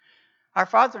Our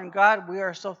Father and God, we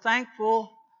are so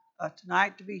thankful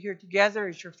tonight to be here together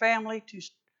as your family to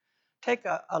take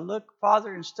a look,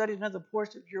 Father, and study another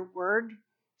portion of your word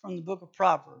from the book of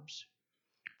Proverbs.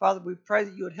 Father, we pray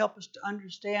that you would help us to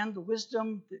understand the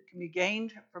wisdom that can be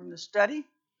gained from the study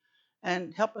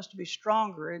and help us to be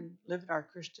stronger in living our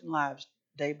Christian lives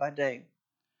day by day.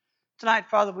 Tonight,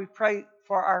 Father, we pray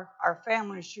for our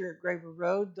families here at Graver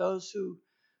Road, those who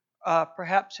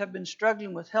perhaps have been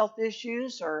struggling with health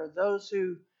issues, or those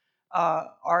who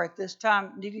are at this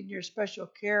time needing your special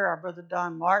care, our brother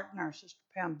Don Martin, our sister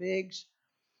Pam Biggs,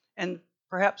 and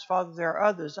perhaps, Father, there are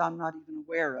others I'm not even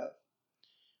aware of.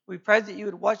 We pray that you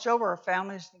would watch over our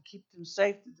families and keep them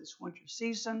safe through this winter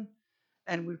season,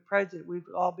 and we pray that we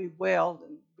would all be well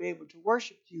and be able to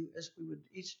worship you as we would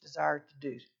each desire to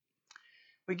do.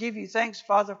 We give you thanks,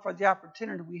 Father, for the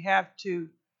opportunity we have to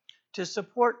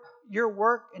support your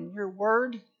work and your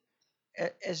word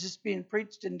as it's being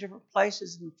preached in different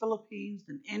places in the Philippines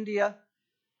and India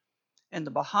and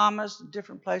the Bahamas and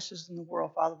different places in the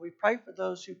world. Father, we pray for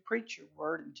those who preach your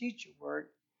word and teach your word,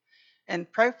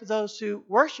 and pray for those who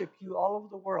worship you all over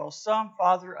the world. Some,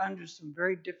 Father, under some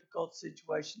very difficult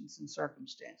situations and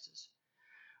circumstances.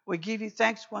 We give you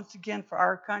thanks once again for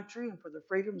our country and for the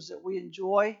freedoms that we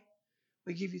enjoy.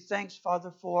 We give you thanks,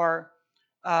 Father, for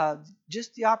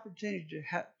just the opportunity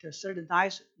to sit in a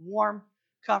nice, warm,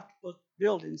 comfortable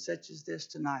building such as this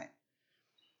tonight.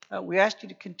 We ask you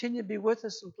to continue to be with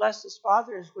us and bless us,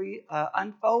 Father, as we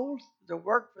unfold the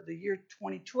work for the year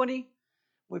 2020.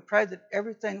 We pray that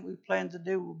everything we plan to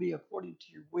do will be according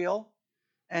to your will,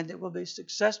 and that we'll be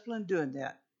successful in doing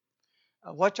that.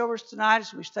 Watch over us tonight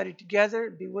as we study together,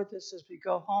 and be with us as we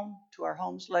go home to our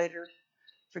homes later.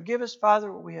 Forgive us,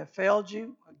 Father, where we have failed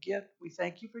you. Again, we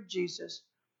thank you for Jesus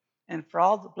and for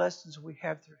all the blessings we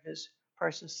have through his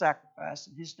precious sacrifice.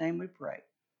 In his name we pray.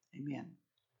 Amen.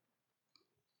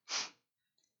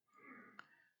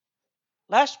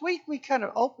 Last week we kind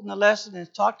of opened the lesson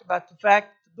and talked about the fact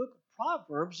that the book of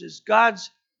Proverbs is God's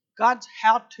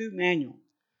how-to manual.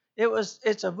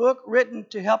 It's a book written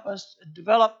to help us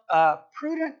develop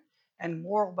prudent and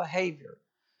moral behavior.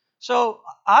 So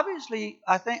obviously,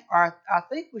 I think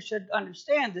we should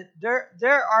understand that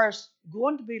there are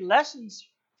going to be lessons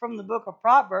from the book of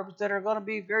Proverbs that are going to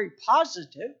be very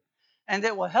positive and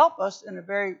that will help us in a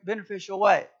very beneficial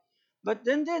way. But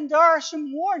then there are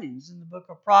some warnings in the book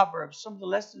of Proverbs. Some of the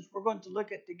lessons we're going to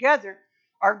look at together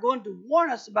are going to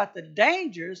warn us about the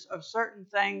dangers of certain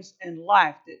things in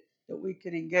life that we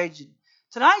can engage in.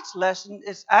 Tonight's lesson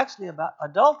is actually about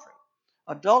adultery.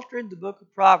 Adultery in the book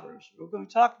of Proverbs. We're going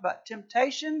to talk about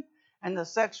temptation and the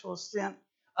sexual sin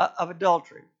of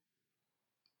adultery.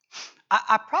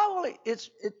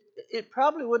 It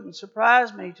probably wouldn't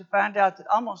surprise me to find out that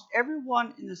almost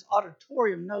everyone in this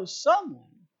auditorium knows someone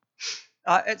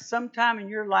at some time in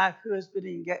your life who is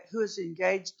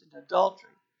engaged in adultery,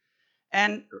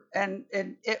 and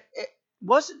it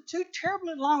wasn't too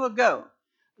terribly long ago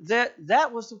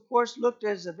that was, of course, looked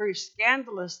at as a very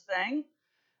scandalous thing.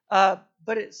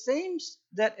 But it seems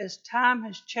that as time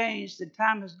has changed and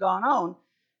time has gone on,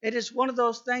 it is one of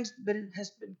those things that has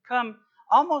become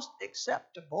almost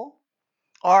acceptable,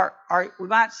 or we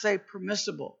might say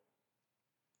permissible.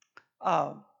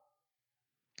 And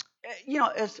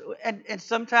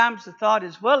sometimes the thought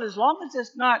is, well, as long as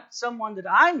it's not someone that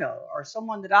I know or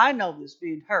someone that I know that's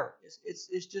being hurt,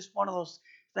 it's just one of those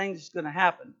things that's going to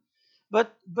happen.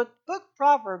 But the book of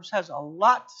Proverbs has a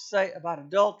lot to say about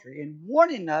adultery and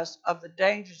warning us of the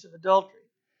dangers of adultery.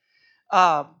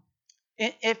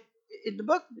 If in the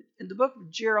book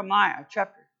of Jeremiah,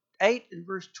 chapter 8 and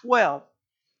verse 12,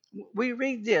 we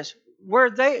read this: were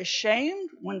they ashamed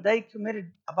when they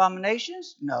committed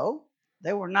abominations? No,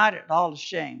 they were not at all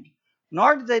ashamed,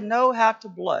 nor did they know how to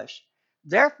blush.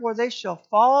 Therefore they shall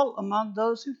fall among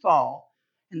those who fall.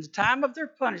 In the time of their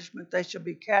punishment they shall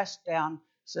be cast down,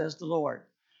 says the Lord.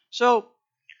 So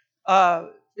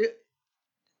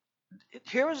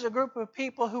here was a group of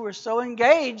people who were so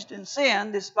engaged in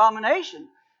sin, this abomination,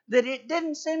 that it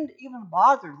didn't seem to even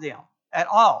bother them at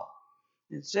all.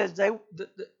 It says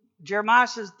Jeremiah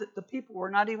says that the people were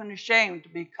not even ashamed to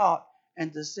be caught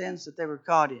in the sins that they were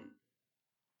caught in.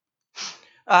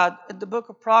 In the book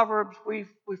of Proverbs, we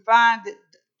find that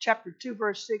chapter 2,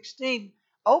 verse 16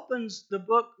 opens the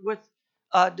book with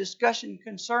a discussion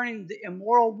concerning the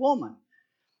immoral woman.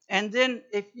 And then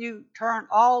if you turn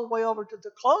all the way over to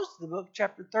the close of the book,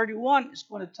 chapter 31, it's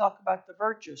going to talk about the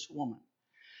virtuous woman.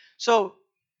 So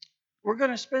we're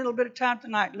going to spend a little bit of time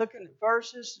tonight looking at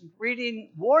verses and reading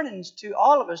warnings to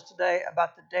all of us today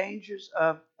about the dangers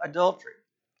of adultery.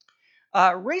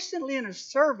 Recently, in a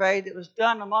survey that was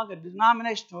done among a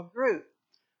denominational group,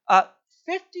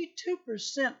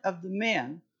 52% of the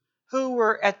men who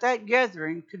were at that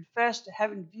gathering confessed to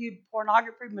having viewed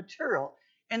pornography material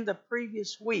in the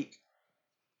previous week.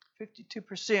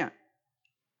 52%.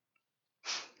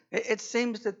 It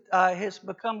seems that has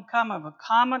become kind of a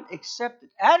common accepted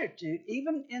attitude,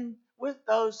 even with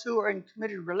those who are in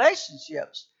committed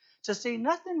relationships, to see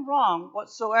nothing wrong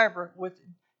whatsoever with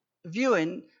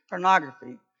viewing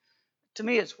pornography. To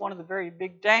me, it's one of the very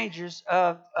big dangers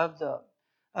of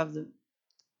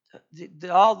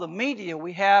all the media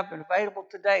we have available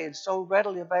today and so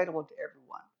readily available to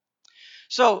everyone.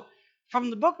 So, from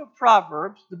the book of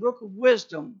Proverbs, the book of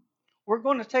wisdom, we're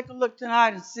going to take a look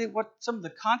tonight and see what some of the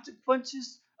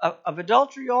consequences of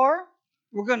adultery are.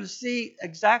 We're going to see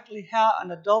exactly how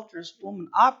an adulterous woman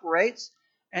operates,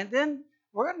 and then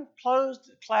we're going to close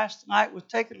the class tonight with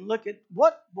taking a look at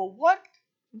what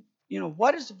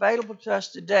is available to us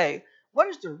today. What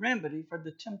is the remedy for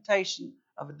the temptation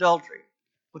of adultery?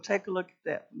 We'll take a look at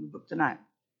that from the book tonight.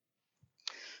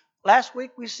 Last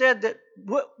week we said that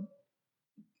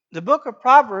the book of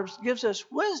Proverbs gives us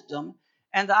wisdom,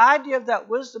 and the idea of that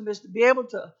wisdom is to be able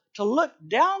to look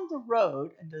down the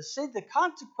road and to see the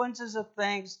consequences of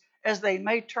things as they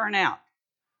may turn out.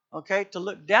 Okay, to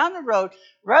look down the road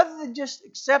rather than just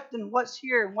accepting what's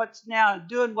here and what's now and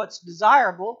doing what's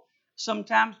desirable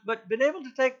sometimes, but being able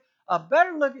to take a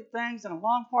better look at things and a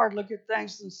long, hard look at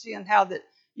things and seeing how that,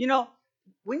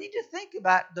 we need to think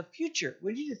about the future.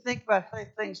 We need to think about how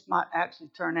things might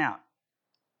actually turn out.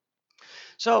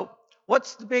 So,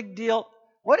 what's the big deal?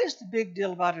 What is the big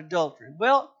deal about adultery?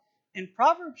 Well, in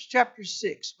Proverbs chapter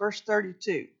 6, verse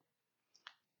 32,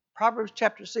 Proverbs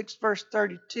chapter 6, verse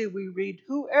 32, we read,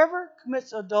 "Whoever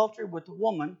commits adultery with a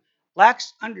woman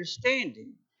lacks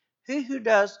understanding. He who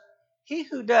does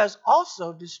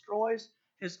also destroys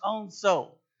his own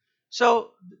soul."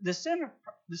 So the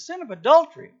sin of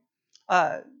adultery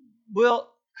will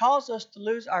cause us to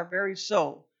lose our very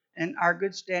soul and our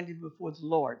good standing before the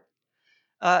Lord.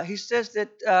 He says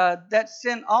that that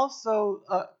sin also,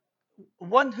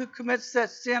 one who commits that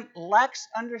sin lacks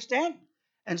understanding,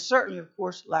 and certainly, of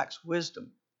course, lacks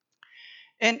wisdom.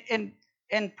 And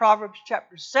in Proverbs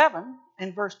chapter 7,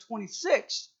 in verse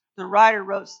 26, the writer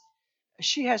wrote,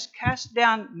 "She has cast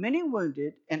down many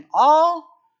wounded, and all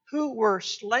who were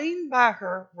slain by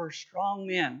her were strong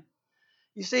men."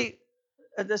 You see,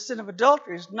 the sin of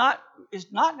adultery is not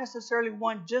necessarily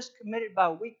one just committed by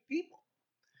weak people,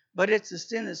 but it's a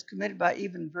sin that's committed by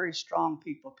even very strong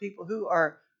people who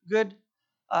are good,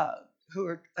 who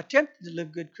are attempting to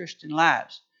live good Christian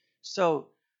lives.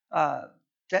 So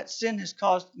that sin has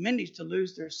caused many to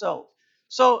lose their souls.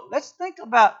 So let's think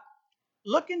about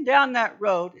looking down that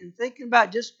road and thinking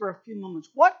about just for a few moments,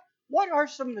 what are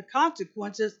some of the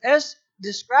consequences as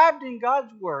described in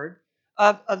God's word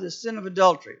of the sin of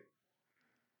adultery?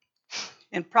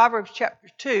 In Proverbs chapter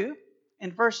 2,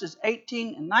 in verses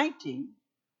 18 and 19,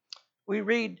 we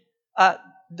read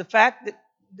the fact that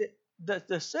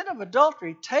the sin of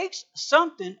adultery takes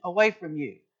something away from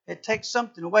you. It takes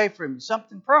something away from you,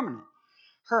 something permanent.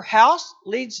 Her house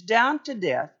leads down to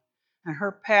death, and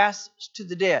her paths to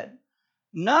the dead.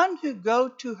 None who go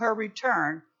to her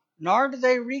return, nor do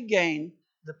they regain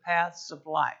the paths of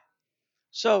life.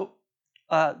 So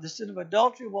the sin of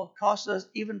adultery will cost us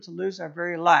even to lose our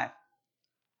very life.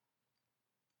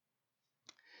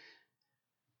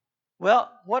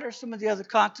 Well, what are some of the other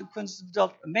consequences of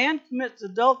adultery? A man commits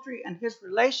adultery and his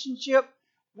relationship.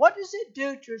 What does it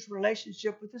do to his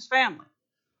relationship with his family?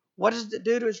 What does it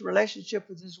do to his relationship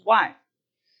with his wife?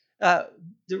 The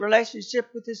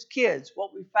relationship with his kids.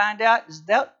 What we find out is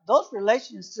that those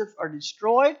relationships are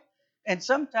destroyed and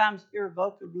sometimes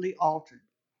irrevocably altered.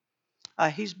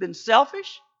 He's been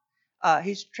selfish.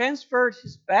 He's transferred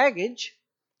his baggage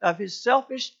of his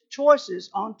selfish choices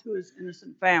onto his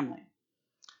innocent family.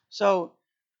 So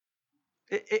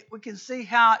we can see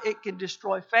how it can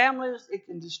destroy families, it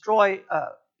can destroy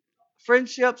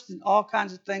friendships, and all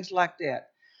kinds of things like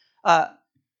that.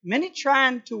 Many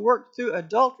trying to work through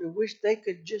adultery wish they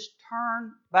could just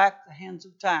turn back the hands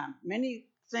of time. Many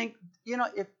think,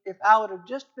 if I would have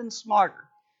just been smarter,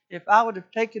 if I would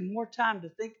have taken more time to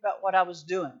think about what I was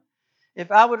doing, if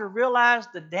I would have realized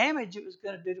the damage it was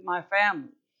going to do to my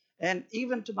family and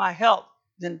even to my health,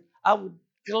 then I would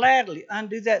gladly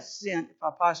undo that sin if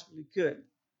I possibly could.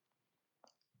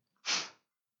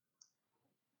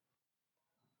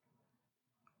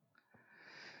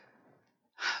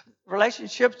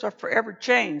 Relationships are forever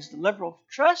changed. The level of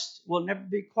trust will never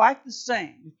be quite the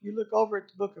same. If you look over at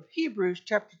the book of Hebrews,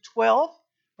 chapter 12,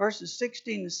 verses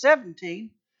 16 to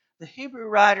 17, the Hebrew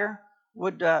writer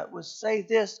would say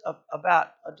this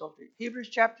about adultery. Hebrews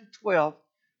chapter 12,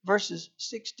 verses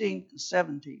 16 and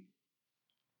 17.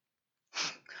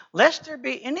 Lest there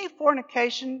be any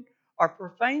fornication or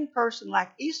profane person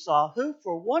like Esau, who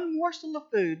for one morsel of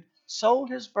food sold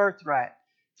his birthright.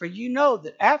 For you know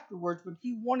that afterwards, when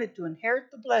he wanted to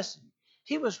inherit the blessing,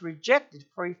 he was rejected,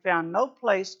 for he found no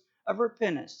place of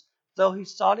repentance, though he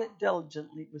sought it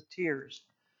diligently with tears.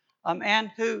 A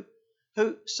man who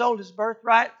sold his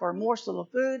birthright for a morsel of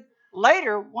food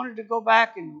later wanted to go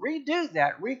back and redo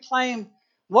that, reclaim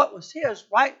what was his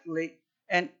rightfully,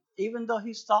 and even though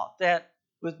he thought that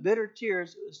with bitter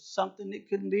tears, it was something that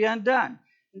couldn't be undone.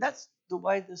 And that's the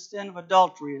way the sin of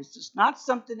adultery is. It's not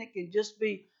something that can just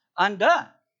be undone.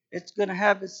 It's going to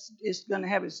have its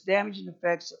damaging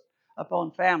effects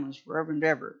upon families forever and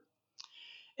ever.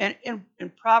 And in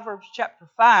Proverbs chapter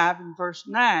 5 and verse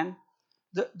 9,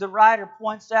 the writer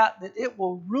points out that it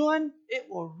will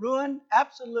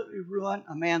absolutely ruin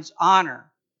a man's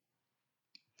honor.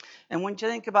 And when you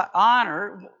think about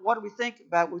honor, what do we think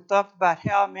about? We talk about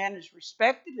how a man is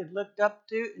respected and looked up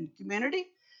to in the community,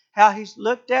 how he's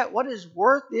looked at, what his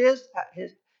worth is,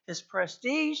 his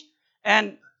prestige,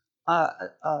 and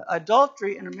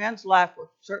adultery in a man's life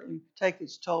will certainly take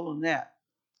its toll on that.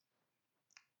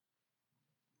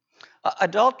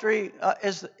 Adultery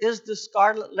is the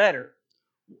scarlet letter.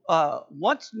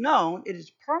 Once known, it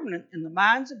is permanent in the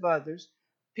minds of others.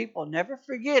 People never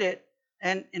forget it.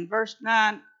 And in verse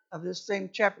 9 of this same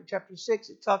chapter, chapter 6,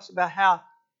 it talks about how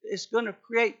it's going to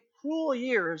create cruel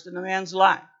years in a man's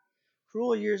life.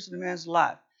 Cruel years in a man's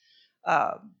life.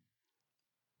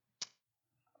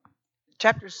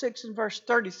 Chapter 6 and verse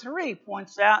 33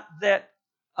 points out that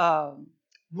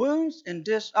wounds and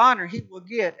dishonor he will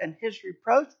get, and his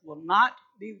reproach will not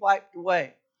be wiped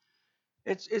away.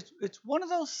 It's one of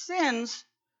those sins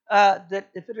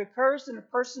that if it occurs in a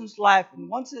person's life and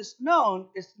once it's known,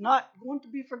 it's not going to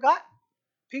be forgotten.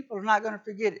 People are not going to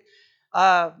forget it.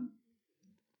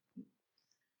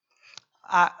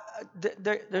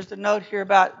 There's a note here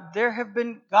about there have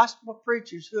been gospel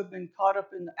preachers who have been caught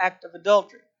up in the act of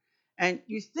adultery. And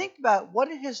you think about what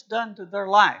it has done to their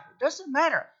life. It doesn't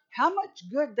matter how much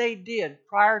good they did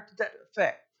prior to that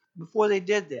effect, before they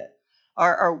did that.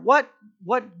 Or what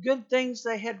good things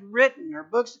they had written or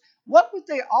books. What would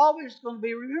they always going to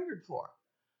be remembered for?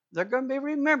 They're going to be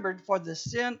remembered for the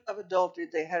sin of adultery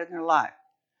they had in their life.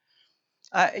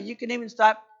 You can even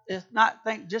not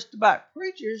think just about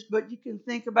preachers, but you can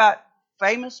think about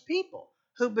famous people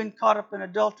who've been caught up in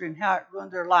adultery and how it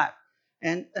ruined their life.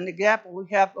 And an example we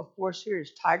have, of course, here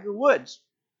is Tiger Woods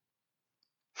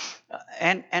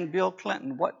and Bill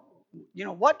Clinton. What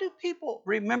do people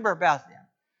remember about them?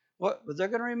 They're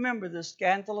going to remember the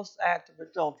scandalous act of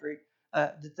adultery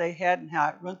that they had and how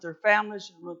it ruined their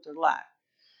families and ruined their life.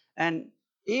 And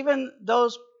even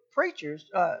those preachers,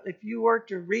 if you were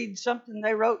to read something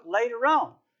they wrote later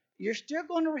on, you're still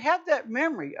going to have that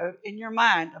memory in your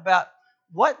mind about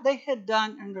what they had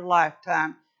done in their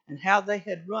lifetime and how they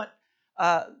had ruined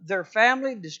their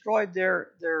family, destroyed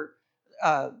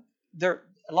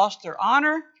lost their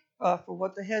honor for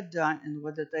what they had done and the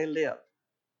way that they lived.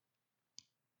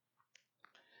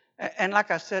 And like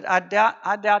I said, I doubt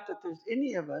that there's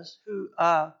any of us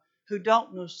who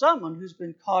don't know someone who's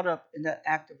been caught up in that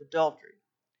act of adultery.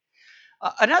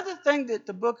 Another thing that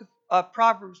the book of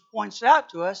Proverbs points out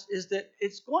to us is that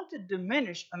it's going to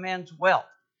diminish a man's wealth.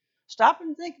 Stop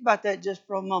and think about that just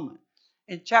for a moment.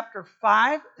 In chapter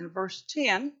 5 and verse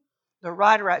 10, the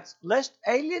writer writes, "Lest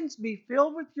aliens be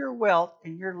filled with your wealth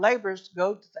and your labors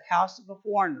go to the house of a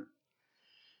foreigner."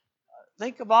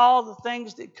 Think of all the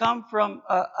things that come from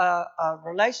a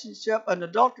relationship, an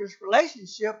adulterous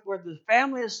relationship where the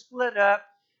family is split up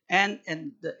and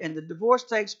the divorce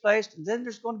takes place, and then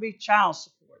there's going to be child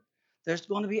support. There's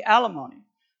going to be alimony.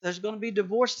 There's going to be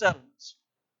divorce settlements.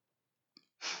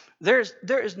 There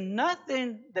is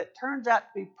nothing that turns out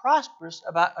to be prosperous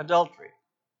about adultery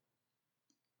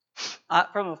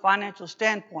from a financial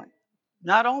standpoint.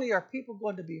 Not only are people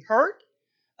going to be hurt,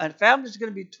 and families are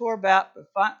going to be tore up,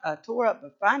 but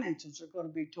finances are going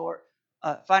to be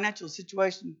financial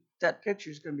situation, that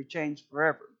picture is going to be changed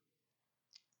forever.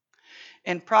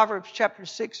 In Proverbs chapter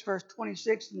 6, verse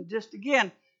 26, and just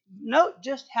again, note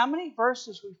just how many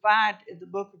verses we find in the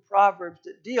book of Proverbs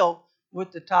that deal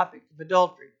with the topic of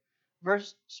adultery.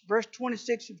 Verse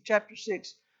 26 of chapter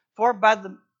 6, for by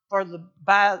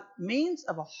means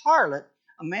of a harlot,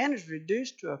 a man is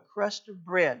reduced to a crust of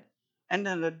bread, and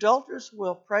an adulteress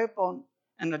will prey upon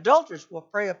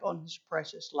his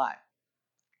precious life.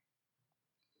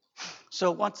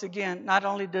 So once again, not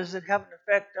only does it have an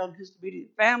effect on his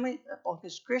immediate family, upon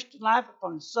his Christian life,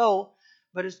 upon his soul,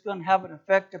 but it's going to have an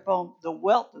effect upon the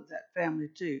wealth of that family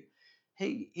too.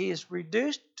 He is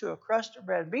reduced to a crust of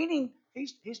bread, meaning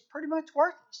he's pretty much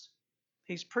worthless.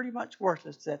 He's pretty much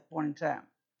worthless at that point in time.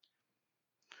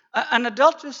 An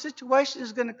adulterous situation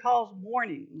is going to cause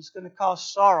mourning. It's going to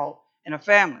cause sorrow in a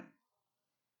family.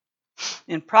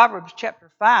 In Proverbs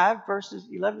chapter 5, verses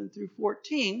 11 through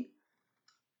 14,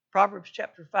 Proverbs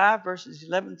chapter 5, verses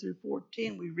 11 through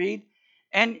 14, we read,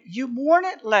 "And you mourn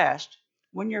at last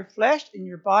when your flesh and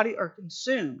your body are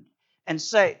consumed, and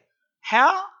say,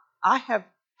 How I have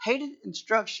hated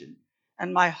instruction,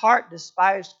 and my heart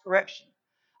despised correction.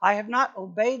 I have not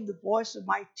obeyed the voice of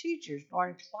my teachers, nor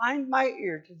inclined my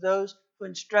ear to those who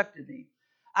instructed me.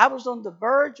 I was on the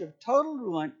verge of total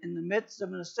ruin in the midst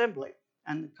of an assembly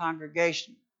and the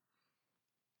congregation."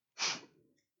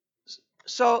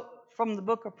 So, from the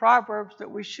book of Proverbs, that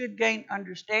we should gain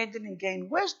understanding and gain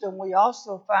wisdom, we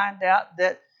also find out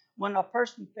that when a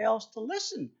person fails to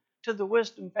listen to the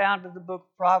wisdom found in the book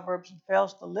of Proverbs and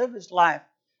fails to live his life,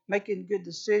 making good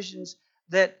decisions,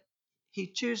 that he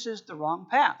chooses the wrong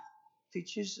path. If he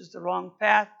chooses the wrong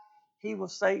path, he will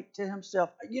say to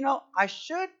himself, I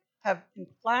should have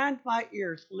inclined my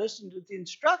ears to listen to the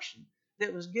instruction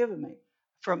that was given me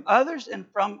from others and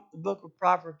from the book of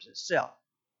Proverbs itself.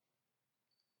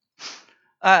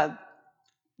 Of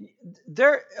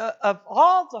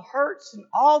all the hurts and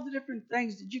all the different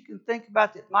things that you can think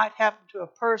about that might happen to a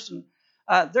person,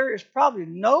 there is probably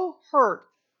no hurt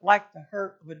like the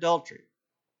hurt of adultery.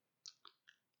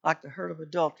 Like the hurt of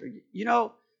adultery.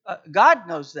 God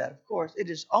knows that, of course. It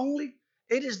is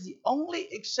the only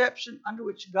exception under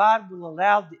which God will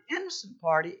allow the innocent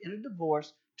party in a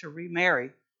divorce to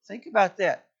remarry. Think about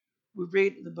that. We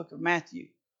read in the book of Matthew.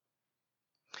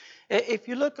 If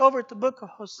you look over at the book of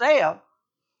Hosea,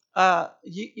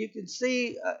 you can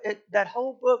see that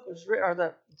whole book was written, or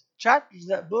the chapters of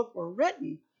that book were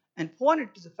written and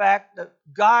pointed to the fact that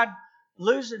God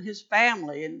losing his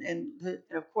family, and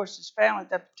of course his family at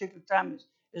that particular time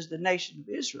is the nation of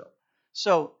Israel.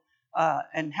 So,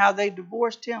 and how they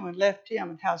divorced him and left him,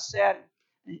 and how sad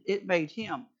it made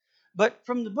him. But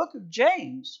from the book of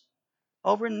James,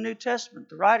 over in the New Testament,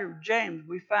 the writer of James,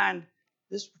 we find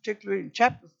this particularly in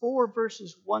chapter 4,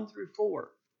 verses 1 through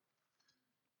 4.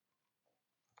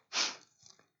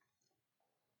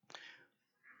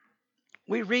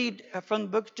 We read from the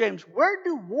book of James, "Where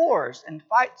do wars and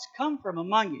fights come from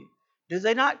among you? Do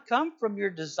they not come from your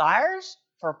desires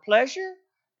for pleasure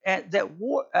that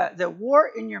war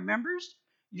in your members?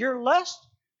 You lust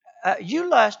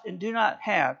and do not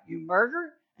have. You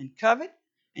murder and covet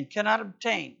and cannot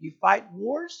obtain. You fight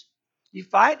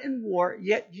and war,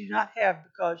 yet you do not have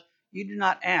because you do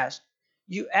not ask.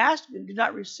 You ask and do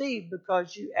not receive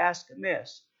because you ask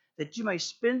amiss, that you may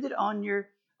spend it on your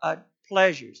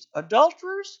pleasures.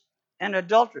 Adulterers and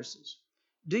adulteresses,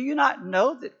 do you not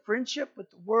know that friendship with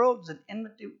the world is an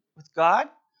enmity with God?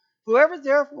 Whoever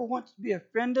therefore wants to be a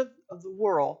friend of the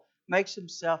world makes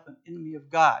himself an enemy of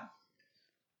God."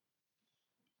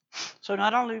 So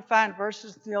not only do we find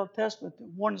verses in the Old Testament that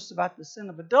warn us about the sin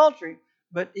of adultery,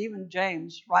 but even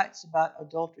James writes about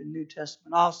adultery in the New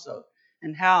Testament also,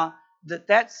 and how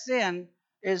that sin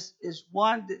is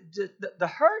one that the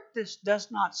hurt does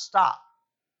not stop.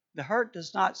 The hurt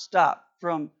does not stop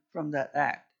from that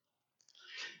act.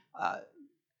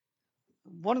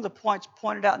 One of the points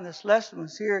pointed out in this lesson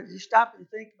was here. You stop and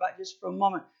think about just for a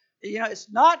moment. It's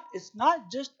not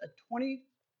just a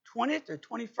 20th or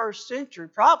 21st century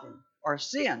problem or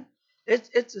sin.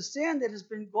 It's a sin that has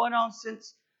been going on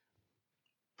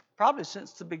probably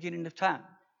since the beginning of time.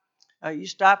 You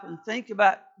stop and think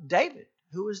about David,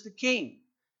 who was the king,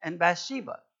 and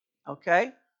Bathsheba.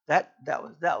 Okay, that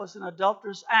was an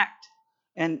adulterous act,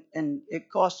 and it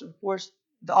cost, of course,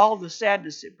 all the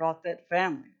sadness it brought that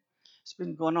family. It's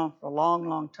been going on for a long,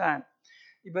 long time.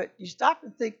 But you stop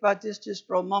and think about this just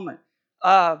for a moment.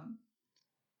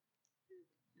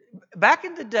 Back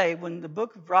in the day when the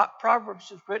book of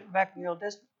Proverbs was written back in the Old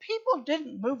Testament, people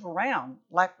didn't move around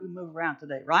like we move around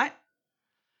today, right?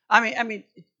 I mean,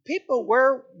 people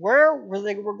where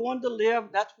they were going to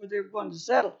live, that's where they were going to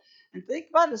settle. And think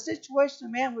about the situation a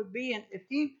man would be in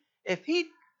if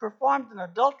he performed an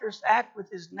adulterous act with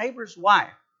his neighbor's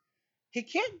wife.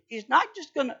 He's not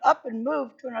just going to up and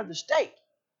move to another state.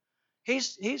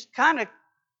 He's kind of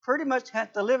pretty much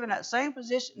had to live in that same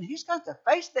position. He's got to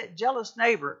face that jealous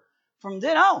neighbor from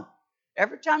then on.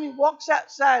 Every time he walks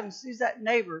outside and sees that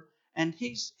neighbor, and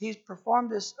he's performed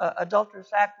this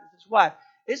adulterous act with his wife,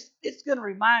 it's going to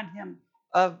remind him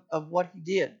of what he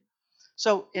did.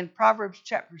 So in Proverbs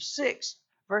chapter 6,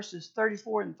 verses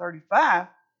 34 and 35,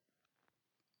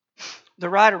 The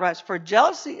writer writes, "For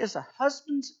jealousy is a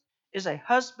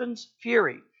husband's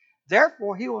fury.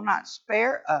 Therefore he will not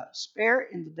spare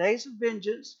in the days of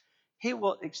vengeance. He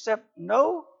will accept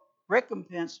no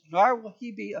recompense, nor will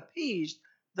he be appeased,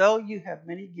 though you have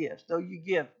many gifts, though you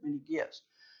give many gifts."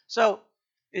 So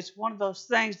it's one of those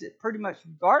things that pretty much,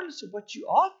 regardless of what you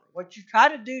offer, what you try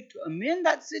to do to amend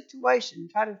that situation,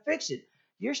 try to fix it,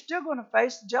 you're still going to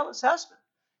face the jealous husband.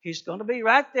 He's going to be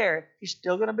right there. He's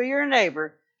still going to be your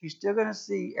neighbor. He's still going to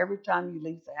see every time you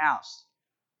leave the house.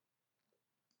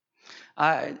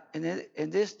 In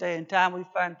this day and time, we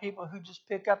find people who just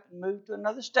pick up and move to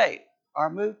another state or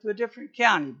move to a different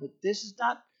county. But this is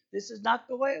not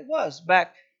the way it was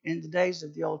back in the days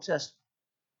of the Old Testament.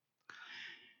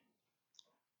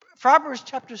 Proverbs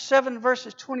chapter 7,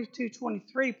 verses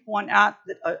 22-23 point out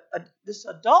that this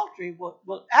adultery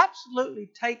will absolutely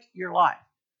take your life.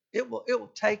 It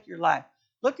will take your life.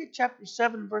 Look at chapter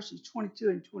 7, verses 22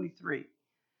 and 23.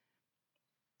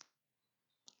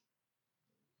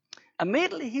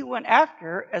 Immediately he went after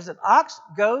her as an ox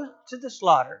goes to the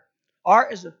slaughter, or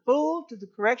as a fool to the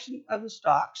correction of the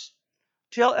stocks,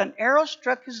 till an arrow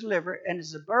struck his liver, and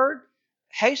as a bird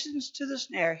hastens to the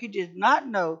snare, he did not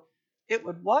know it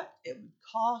would what? It would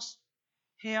cost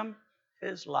him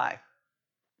his life.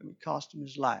 It would cost him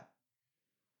his life.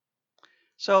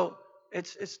 So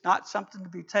it's not something to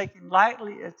be taken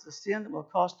lightly. It's a sin that will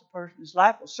cost a person his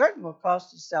life. It certainly will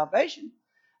cost his salvation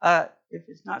if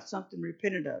it's not something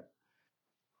repented of.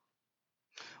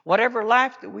 Whatever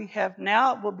life that we have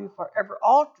now will be forever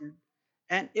altered,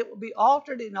 and it will be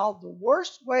altered in all the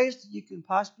worst ways that you can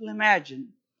possibly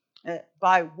imagine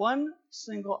by one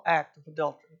single act of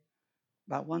adultery,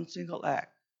 by one single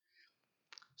act.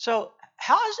 So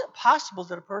how is it possible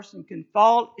that a person can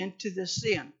fall into this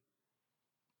sin?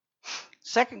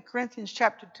 2 Corinthians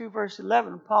chapter 2, verse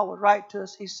 11, Paul would write to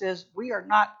us, he says, "We are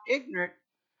not ignorant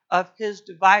of his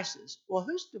devices." Well,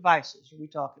 whose devices are we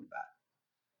talking about?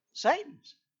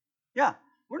 Satan's. Yeah,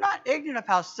 we're not ignorant of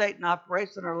how Satan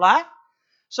operates in our life.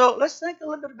 So let's think a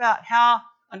little bit about how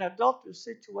an adulterous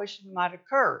situation might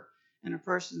occur in a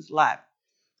person's life.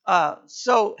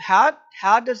 So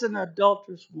how does an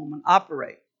adulterous woman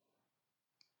operate?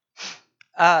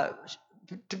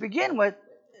 To begin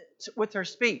with her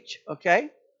speech,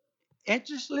 okay?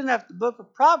 Interestingly enough, the book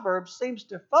of Proverbs seems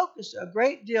to focus a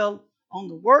great deal on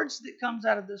the words that comes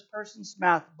out of this person's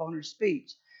mouth upon her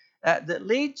speech that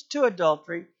leads to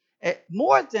adultery,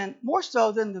 more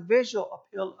so than the visual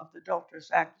appeal of the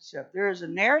adulterous act itself. There is a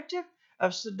narrative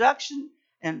of seduction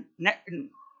and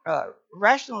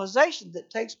rationalization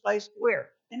that takes place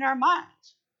where? In our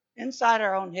minds, inside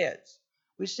our own heads.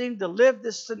 We seem to live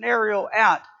this scenario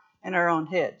out in our own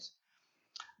heads.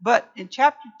 But in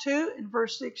chapter 2 and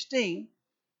verse 16,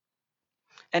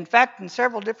 in fact, in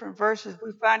several different verses,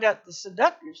 we find out the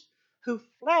seductress who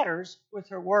flatters with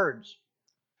her words.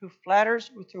 Who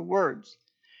flatters with her words.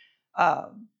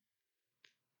 In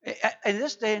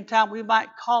this day and time, we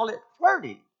might call it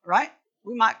flirting, right?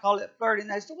 We might call it flirting.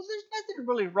 They say, well, there's nothing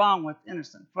really wrong with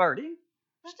innocent flirting.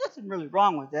 There's nothing really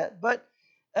wrong with that. But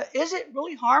is it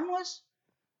really harmless?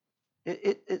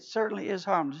 It certainly is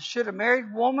harmless. Should a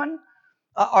married woman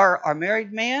or a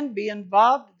married man be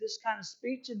involved in this kind of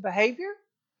speech and behavior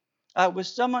with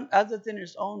someone other than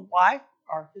his own wife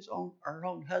or her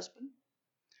own husband?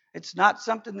 It's not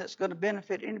something that's going to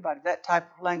benefit anybody, that type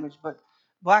of language, but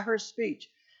by her speech.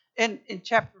 In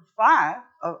chapter 5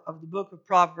 of the book of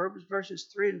Proverbs, verses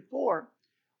 3 and 4,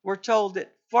 we're told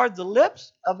that for the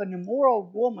lips of an immoral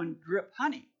woman drip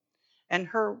honey, and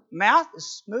her mouth is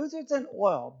smoother than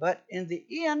oil, but in the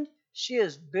end she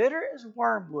is bitter as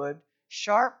wormwood,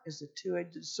 sharp as a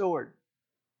two-edged sword.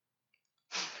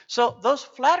 So those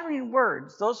flattering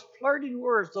words, those flirting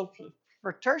words, those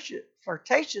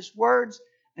flirtatious words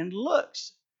and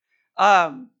looks,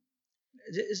 the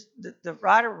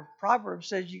writer of Proverbs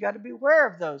says you got to be aware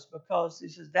of those, because he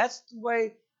says that's the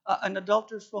way an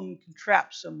adulterous woman can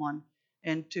trap someone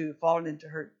into falling into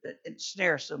her and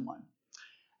snare someone.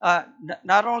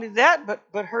 Not only that,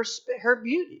 but her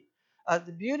beauty.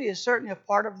 The beauty is certainly a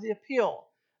part of the appeal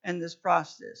in this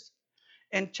process.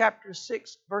 In chapter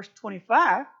 6, verse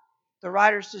 25, the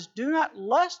writer says, "Do not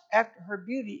lust after her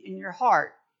beauty in your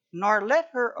heart, nor let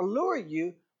her allure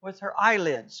you with her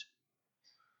eyelids."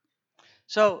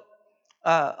 So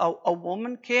a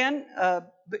woman can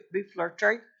be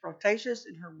flirtatious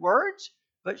in her words,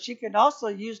 but she can also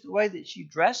use the way that she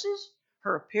dresses,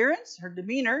 her appearance, her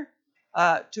demeanor,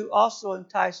 to also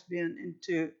entice men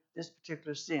into this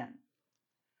particular sin.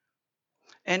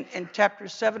 And in chapter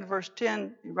 7, verse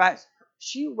 10, he writes,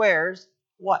 she wears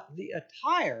what? The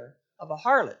attire of a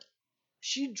harlot.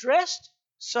 She dressed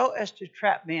so as to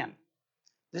trap men.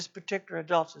 This particular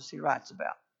adulteress he writes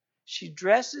about. She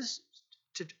dresses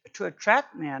to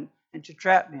attract men and to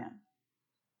trap men.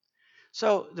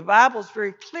 So the Bible is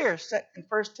very clear set in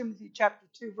 1 Timothy chapter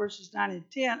 2, verses 9 and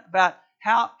 10 about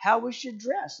how we should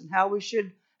dress and how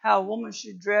a woman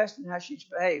should dress and how she should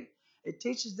behave. It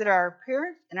teaches that our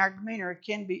appearance and our demeanor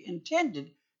can be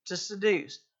intended to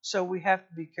seduce. So we have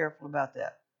to be careful about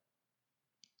that.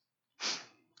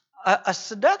 A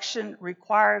seduction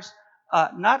requires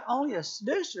not only a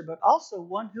seducer, but also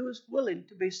one who is willing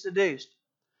to be seduced.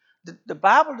 The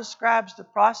Bible describes the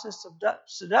process of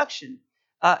seduction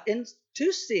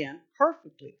to sin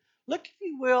perfectly. Look, if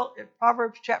you will, at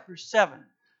Proverbs chapter 7,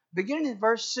 beginning in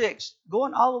verse 6,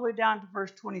 going all the way down to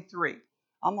verse 23.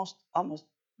 Almost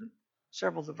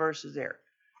several of the verses there.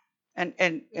 And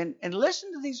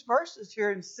listen to these verses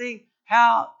here and see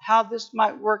how this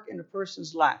might work in a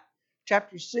person's life.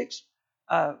 Chapter 6,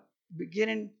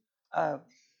 beginning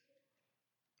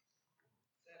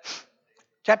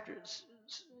chapter.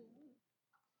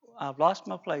 I've lost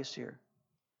my place here.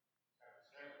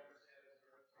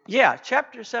 Yeah,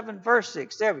 chapter 7, verse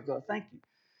 6. There we go. Thank you.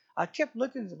 I kept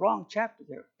looking at the wrong chapter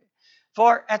there.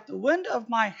 For at the window of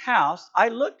my house I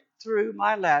looked through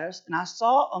my lattice, and I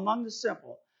saw among the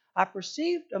simple, I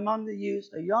perceived among the youths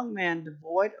a young man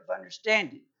devoid of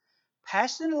understanding,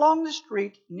 passing along the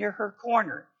street near her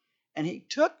corner, and he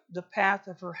took the path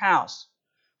of her house.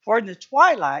 For in the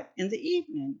twilight, in the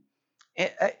evening,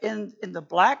 in the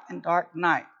black and dark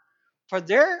night, for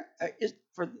there is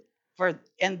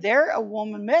and there a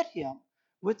woman met him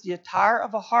with the attire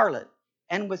of a harlot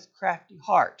and with crafty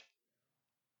heart.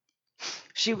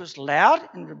 She was loud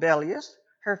and rebellious.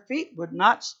 Her feet would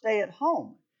not stay at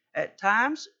home. At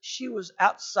times she was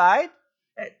outside,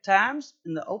 at times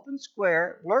in the open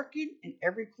square, lurking in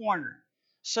every corner.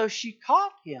 So she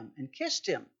caught him and kissed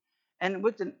him. And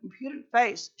with an impudent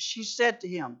face she said to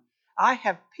him, I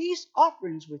have peace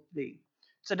offerings with thee.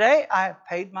 Today I have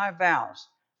paid my vows.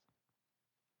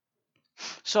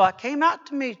 So I came out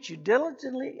to meet you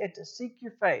diligently and to seek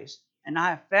your face, and I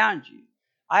have found you.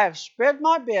 I have spread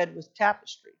my bed with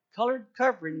tapestry, colored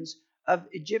coverings of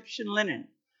Egyptian linen.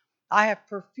 I have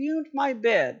perfumed my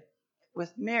bed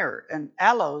with myrrh and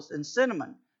aloes and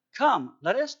cinnamon. Come,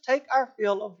 let us take our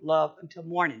fill of love until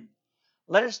morning.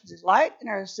 Let us delight in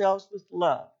ourselves with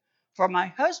love. For my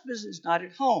husband is not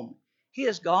at home. He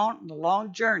has gone on a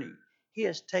long journey. He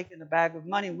has taken a bag of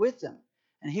money with him,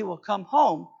 and he will come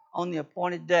home on the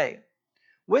appointed day.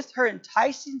 With her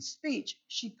enticing speech,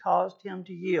 she caused him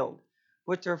to yield.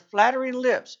 With her flattering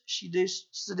lips, she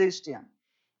seduced him.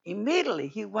 Immediately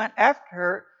he went after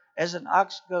her as an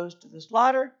ox goes to the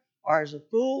slaughter, or as a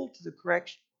fool to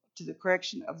the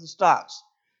correction of the stocks,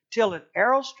 till an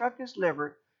arrow struck his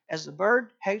liver. As a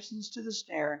bird hastens to the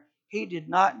snare, he did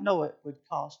not know it would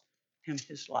cost him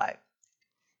his life.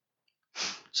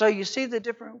 So you see the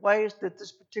different ways that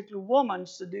this particular woman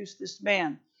seduced this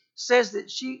man. Says that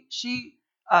she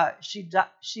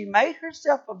made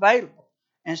herself available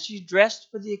and she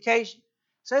dressed for the occasion.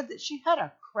 Said that she had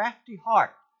a crafty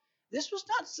heart. This was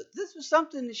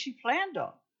something that she planned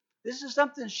on. This is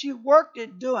something she worked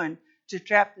at doing to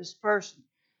trap this person.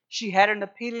 She had an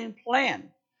appealing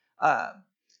plan. Uh,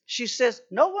 she says,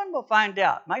 no one will find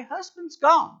out. My husband's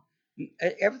gone.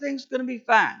 Everything's going to be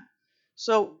fine.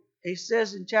 So he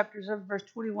says in chapter 7, verse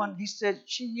 21, he said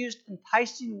she used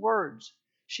enticing words.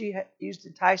 She used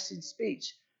enticing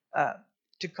speech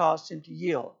to cause him to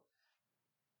yield.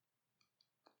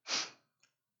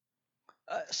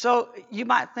 So you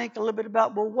might think a little bit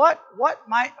about, well, what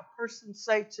might a person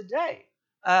say today?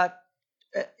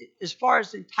 As far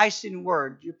as enticing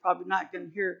words, you're probably not going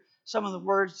to hear some of the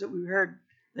words that we heard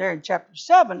there in chapter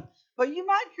 7, but you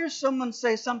might hear someone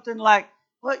say something like,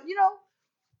 well,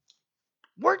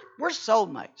 we're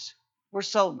soulmates. We're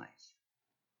soulmates.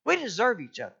 We deserve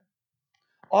each other.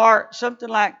 Or something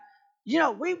like, we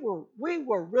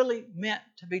were really meant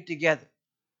to be together.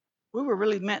 We were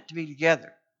really meant to be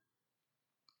together.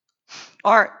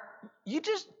 Or you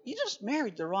just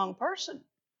married the wrong person.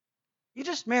 You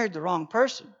just married the wrong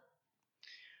person.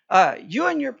 You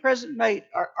and your present mate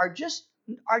are just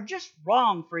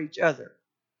wrong for each other.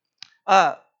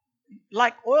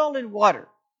 Like oil and water.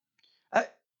 Uh,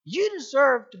 you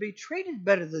deserve to be treated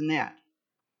better than that.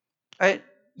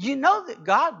 You know that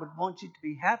God would want you to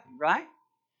be happy, right?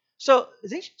 So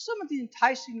these are some of the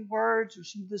enticing words or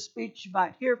some of the speech you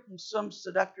might hear from some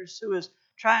seductress who is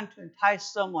trying to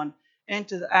entice someone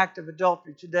into the act of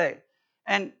adultery today.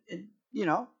 And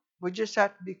we just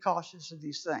have to be cautious of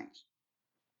these things.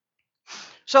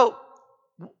 So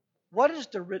what is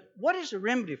the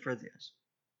remedy for this?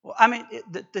 Well, I mean,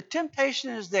 the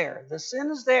temptation is there. The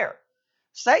sin is there.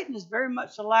 Satan is very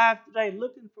much alive today,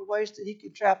 looking for ways that he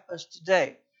can trap us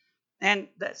today. And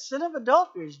that sin of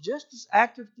adultery is just as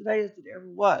active today as it ever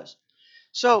was.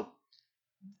 So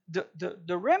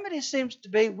the remedy seems to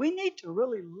be we need to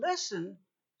really listen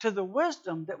to the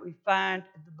wisdom that we find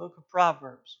in the book of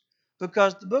Proverbs.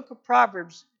 Because the book of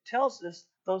Proverbs tells us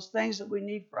those things that we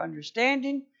need for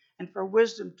understanding and for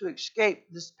wisdom to escape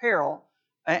this peril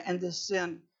and this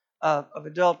sin of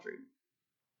adultery.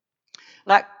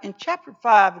 Like in chapter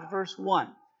 5 and verse 1.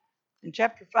 In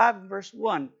chapter 5 and verse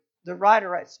 1, the writer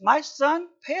writes, "My son,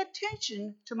 pay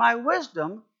attention to my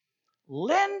wisdom,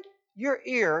 lend your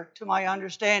ear to my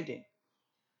understanding."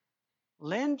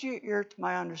 Lend your ear to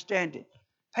my understanding.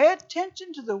 Pay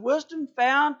attention to the wisdom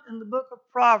found in the book of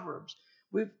Proverbs.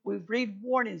 We've read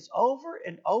warnings over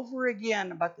and over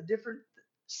again about the different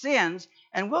sins,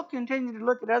 and we'll continue to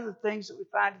look at other things that we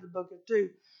find in the book of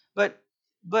too. But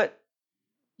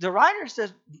the writer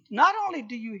says, not only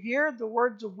do you hear the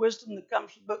words of wisdom that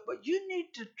comes from the book, but you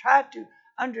need to try to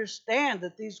understand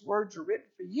that these words are written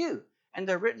for you, and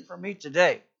they're written for me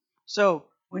today. So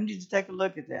we need to take a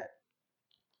look at that.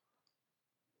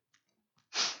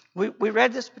 We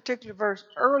read this particular verse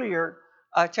earlier,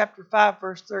 chapter 5,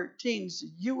 verse 13. So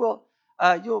you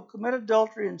will commit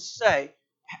adultery and say,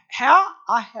 "How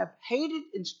I have hated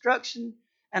instruction,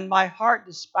 and my heart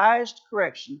despised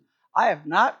correction. I have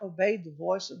not obeyed the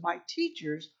voice of my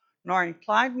teachers, nor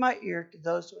inclined my ear to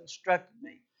those who instructed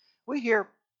me." We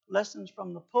hear lessons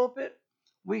from the pulpit.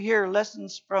 We hear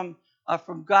lessons from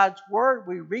God's Word.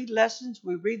 We read lessons.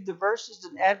 We read the verses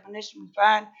and admonition we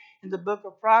find in the book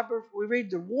of Proverbs. We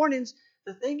read the warnings.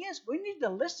 The thing is, we need to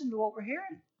listen to what we're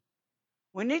hearing.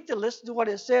 We need to listen to what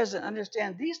it says and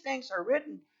understand these things are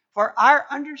written for our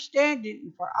understanding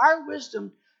and for our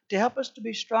wisdom to help us to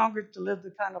be stronger to live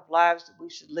the kind of lives that we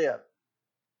should live.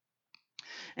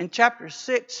 In chapter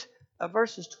 6,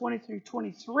 verses 20 through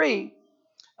 23,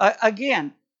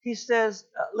 again, he says,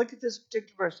 look at this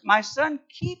particular verse. "My son,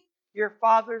 keep your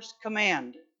father's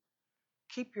command."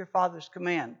 Keep your father's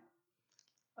command.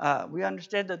 We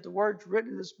understand that the words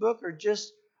written in this book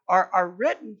are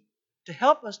written to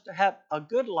help us to have a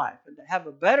good life and to have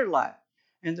a better life.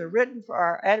 And they're written for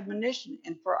our admonition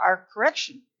and for our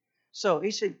correction. So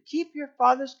he said, keep your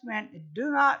father's command and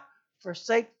do not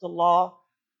forsake the law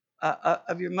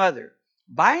of your mother.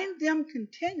 Bind them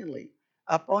continually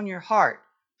upon your heart.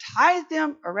 Tie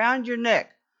them around your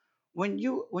neck. When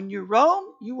you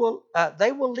roam,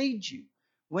 they will lead you.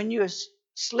 When you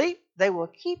sleep, they will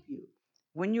keep you.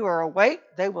 When you are awake,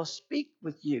 they will speak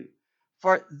with you.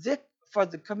 For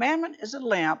the commandment is a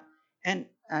lamp, and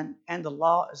the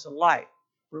law is a light.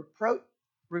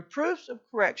 Reproofs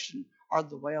of correction are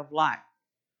the way of life.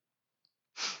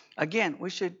 Again, we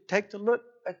should take a look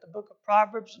at the book of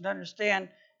Proverbs and understand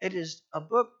it is a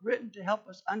book written to help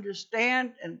us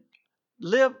understand and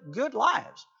live good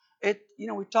lives.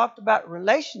 We talked about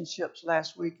relationships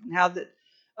last week and how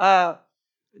that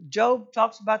Job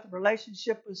talks about the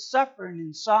relationship with suffering,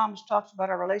 and Psalms talks about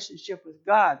our relationship with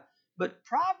God. But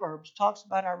Proverbs talks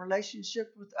about our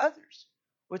relationship with others,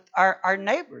 with our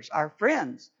neighbors, our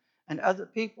friends, and other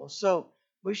people. So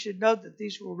we should know that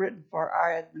these were written for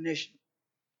our admonition.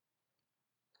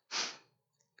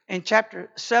 In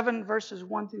chapter 7, verses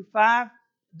 1 through 5,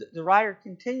 the writer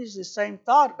continues the same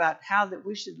thought about how that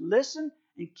we should listen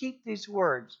and keep these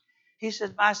words. He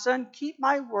says, "My son, keep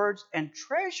my words and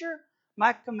treasure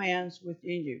my commands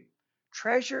within you."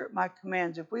 Treasure my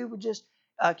commands. If we would just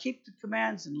keep the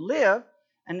commands and live,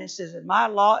 and it says that my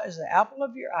law is the apple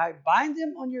of your eye, bind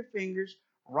them on your fingers,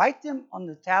 write them on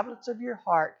the tablets of your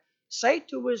heart. Say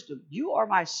to wisdom, "You are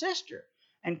my sister,"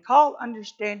 and call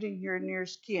understanding your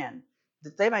nearest kin,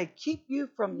 that they may keep you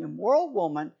from the immoral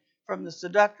woman, from the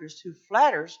seductress who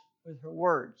flatters with her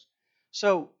words.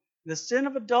 So the sin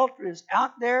of adultery is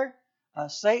out there.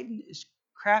 Satan is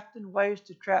crafting ways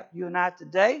to trap you and I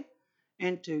today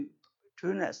into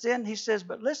that sin. He says,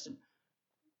 but listen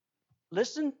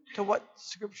to what the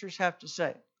scriptures have to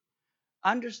say.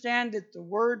 Understand that the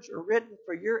words are written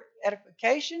for your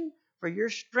edification, for your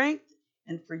strength,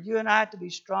 and for you and I to be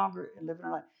stronger and live in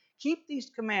our life. Keep these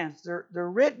commands. They're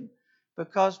written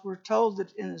because we're told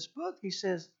that in this book, he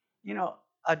says,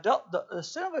 the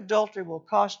sin of adultery will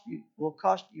cost you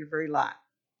your very life.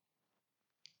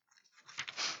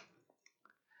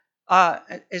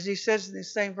 As he says in the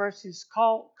same verse, he's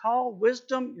call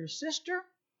wisdom your sister.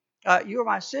 You are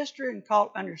my sister, and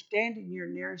call understanding your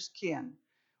nearest kin.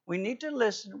 We need to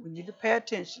listen. We need to pay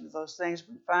attention to those things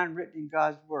we find written in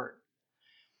God's Word.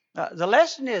 The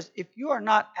lesson is, if you are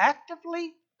not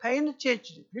actively paying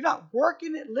attention, if you're not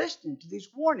working at listening to these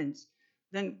warnings,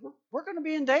 then we're going to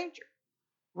be in danger.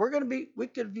 We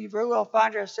could be very well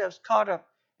find ourselves caught up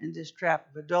in this trap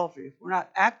of adultery if we're not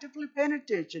actively paying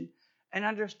attention and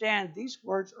understand these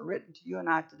words are written to you and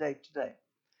I today.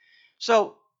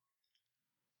 So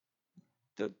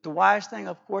the wise thing,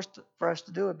 of course, for us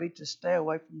to do would be to stay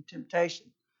away from temptation.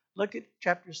 Look at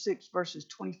chapter 6, verses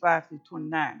 25 through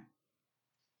 29.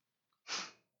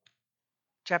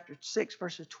 Chapter 6,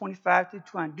 verses 25 through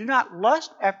 20. Do not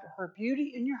lust after her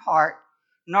beauty in your heart,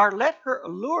 nor let her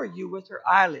allure you with her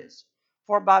eyelids.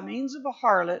 For by means of a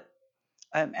harlot,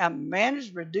 a man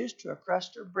is reduced to a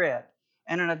crust of bread,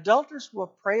 and an adulteress will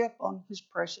prey upon his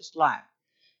precious life.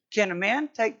 Can a man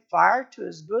take fire to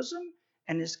his bosom,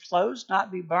 and his clothes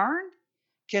not be burned?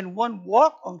 Can one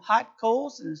walk on hot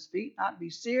coals, and his feet not be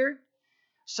seared?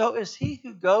 So is he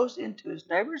who goes into his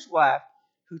neighbor's wife,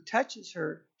 who touches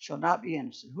her shall not be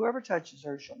innocent. Whoever touches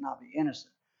her shall not be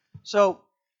innocent. So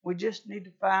we just need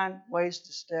to find ways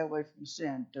to stay away from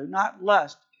sin. Do not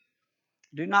lust.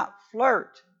 Do not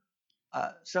flirt.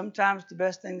 Sometimes the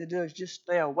best thing to do is just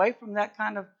stay away from that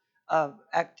kind of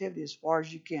activity as far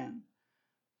as you can.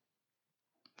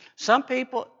 Some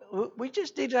people, we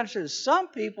just need to understand, some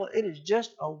people, it is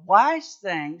just a wise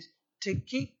thing to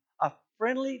keep a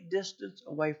friendly distance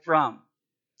away from.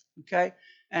 Okay?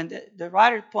 And the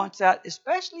writer points out,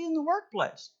 especially in the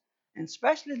workplace, and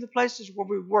especially in the places where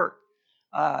we work,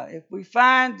 if we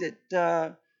find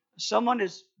that someone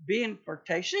is being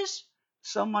flirtatious,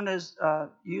 someone is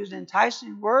using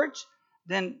enticing words,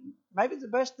 then maybe the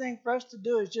best thing for us to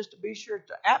do is just to be sure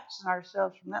to absent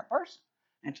ourselves from that person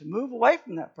and to move away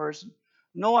from that person,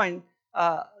 knowing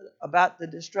about the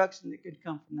destruction that could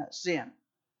come from that sin.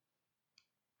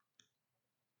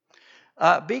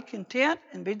 Be content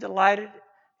and be delighted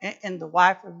in the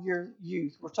wife of your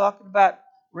youth. We're talking about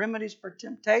remedies for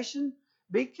temptation.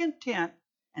 Be content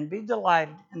and be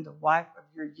delighted in the wife of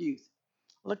your youth.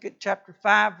 Look at chapter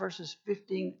 5, verses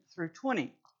 15 through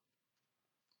 20.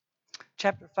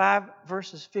 Chapter 5,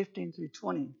 verses 15 through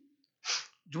 20.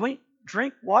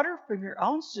 Drink water from your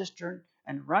own cistern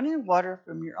and running water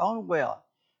from your own well.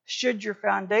 Should your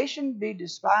foundation be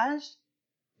despised,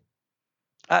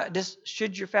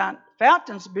 should your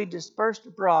fountains be dispersed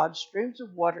abroad, streams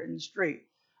of water in the street,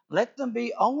 let them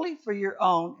be only for your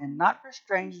own and not for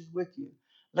strangers with you.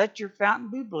 Let your fountain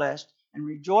be blessed, and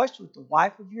rejoice with the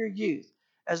wife of your youth.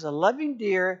 As a loving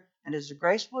deer and as a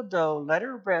graceful doe, let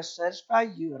her breast satisfy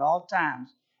you at all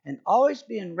times, and always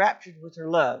be enraptured with her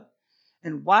love.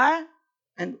 And why?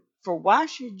 And for why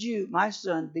should you, my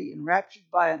son, be enraptured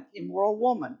by an immoral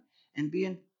woman and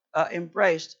be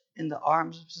embraced in the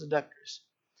arms of seductors?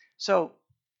 So,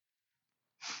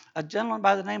 a gentleman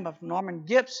by the name of Norman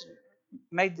Gibson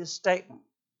made this statement.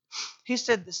 He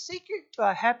said, the secret to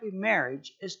a happy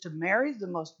marriage is to marry the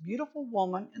most beautiful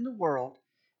woman in the world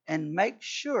and make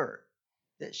sure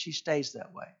that she stays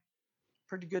that way.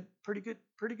 Pretty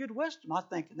good wisdom, I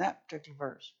think, in that particular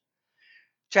verse.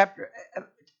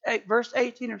 Verse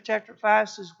 18 of chapter 5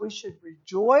 says we should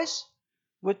rejoice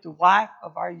with the wife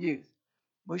of our youth.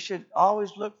 We should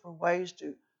always look for ways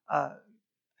to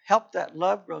help that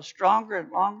love grow stronger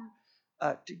and longer,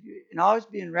 and always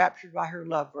be enraptured by her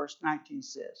love, verse 19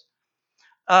 says.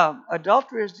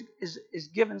 Adultery is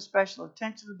given special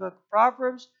attention in the book of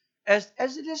Proverbs, as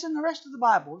it is in the rest of the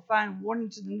Bible. We find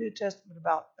warnings in the New Testament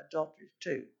about adultery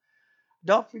too.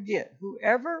 Don't forget,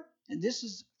 whoever, and this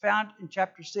is found in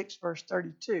chapter 6, verse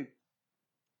 32,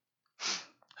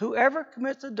 whoever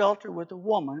commits adultery with a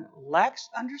woman lacks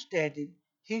understanding.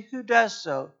 He who does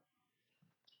so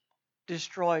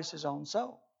destroys his own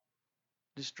soul.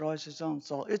 Destroys his own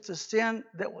soul. It's a sin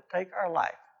that will take our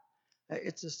life.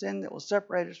 It's a sin that will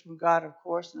separate us from God, of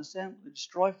course, and a sin that will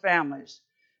destroy families.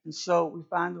 And so we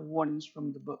find the warnings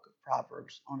from the book of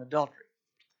Proverbs on adultery.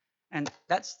 And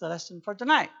that's the lesson for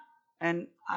tonight. And